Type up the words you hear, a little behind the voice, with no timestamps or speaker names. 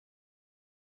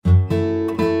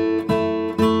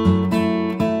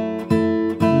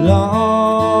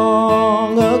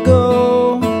long ago,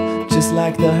 just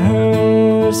like the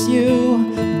hearse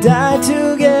you died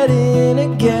to get in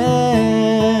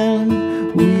again.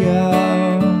 We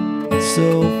are so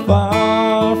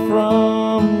far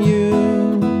from you,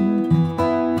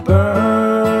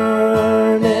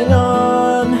 burning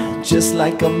on just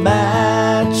like a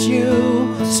match you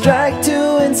strike to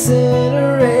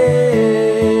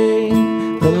incinerate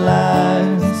the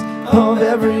lives of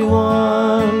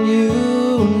everyone you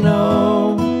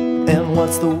know. And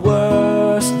what's the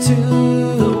worst to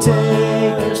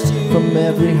take from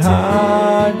every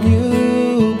heart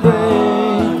you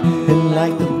break? And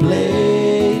like the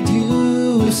blade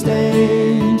you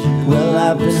stage, well,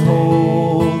 I've been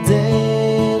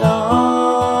holding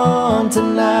on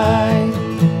tonight.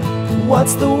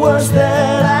 What's the worst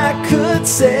that I could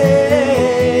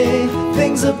say?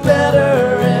 Things are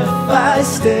better if I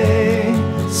stay.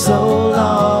 So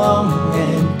long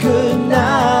and good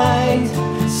night.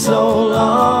 So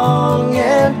long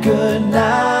and good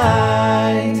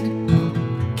night.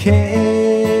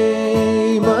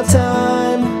 Came a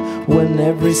time when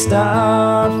every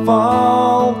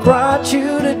starfall brought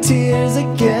you to tears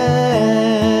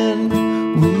again.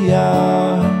 We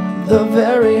are the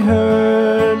very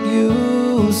hurt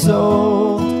you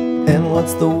sold. And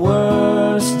what's the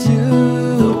worst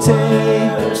you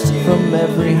take from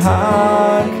every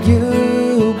heart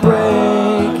you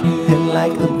break? And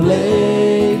like the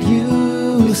blade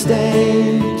you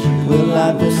stage, well,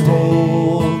 I've been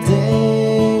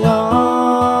holding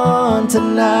on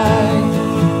tonight.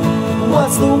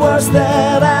 What's the worst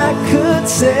that I could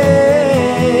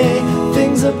say?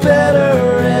 Things are better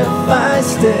if I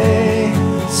stay.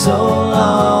 So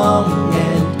long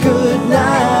and good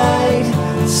night.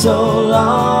 So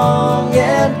long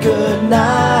and good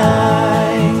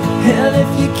night. And if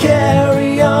you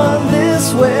carry on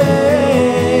this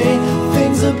way,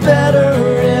 things are better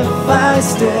if I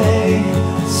stay.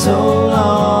 So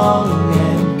long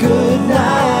and good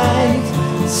night.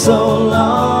 So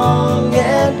long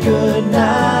and good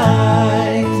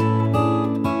night.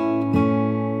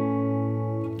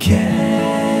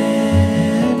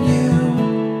 Can you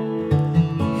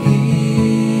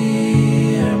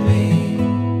hear me?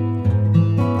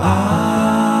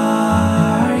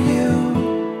 Are you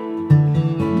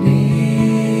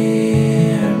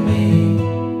near me?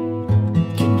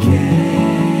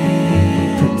 Can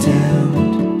pretend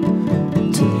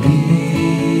to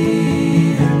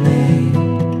leave me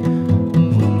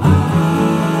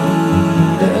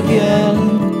again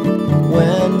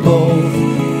when both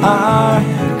our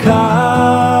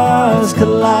cars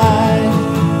collide.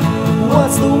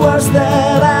 What's the worst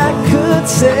that I could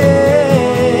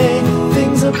say?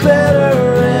 Things are better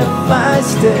if I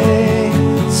stay.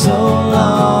 So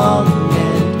long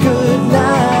and good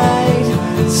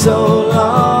night. So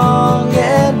long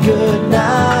and good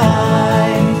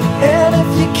night. And if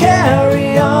you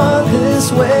carry on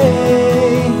this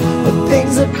way, but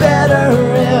things are better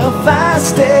if I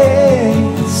stay.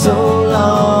 So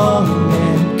long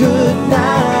and good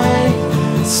night.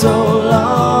 So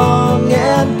long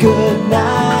and good night.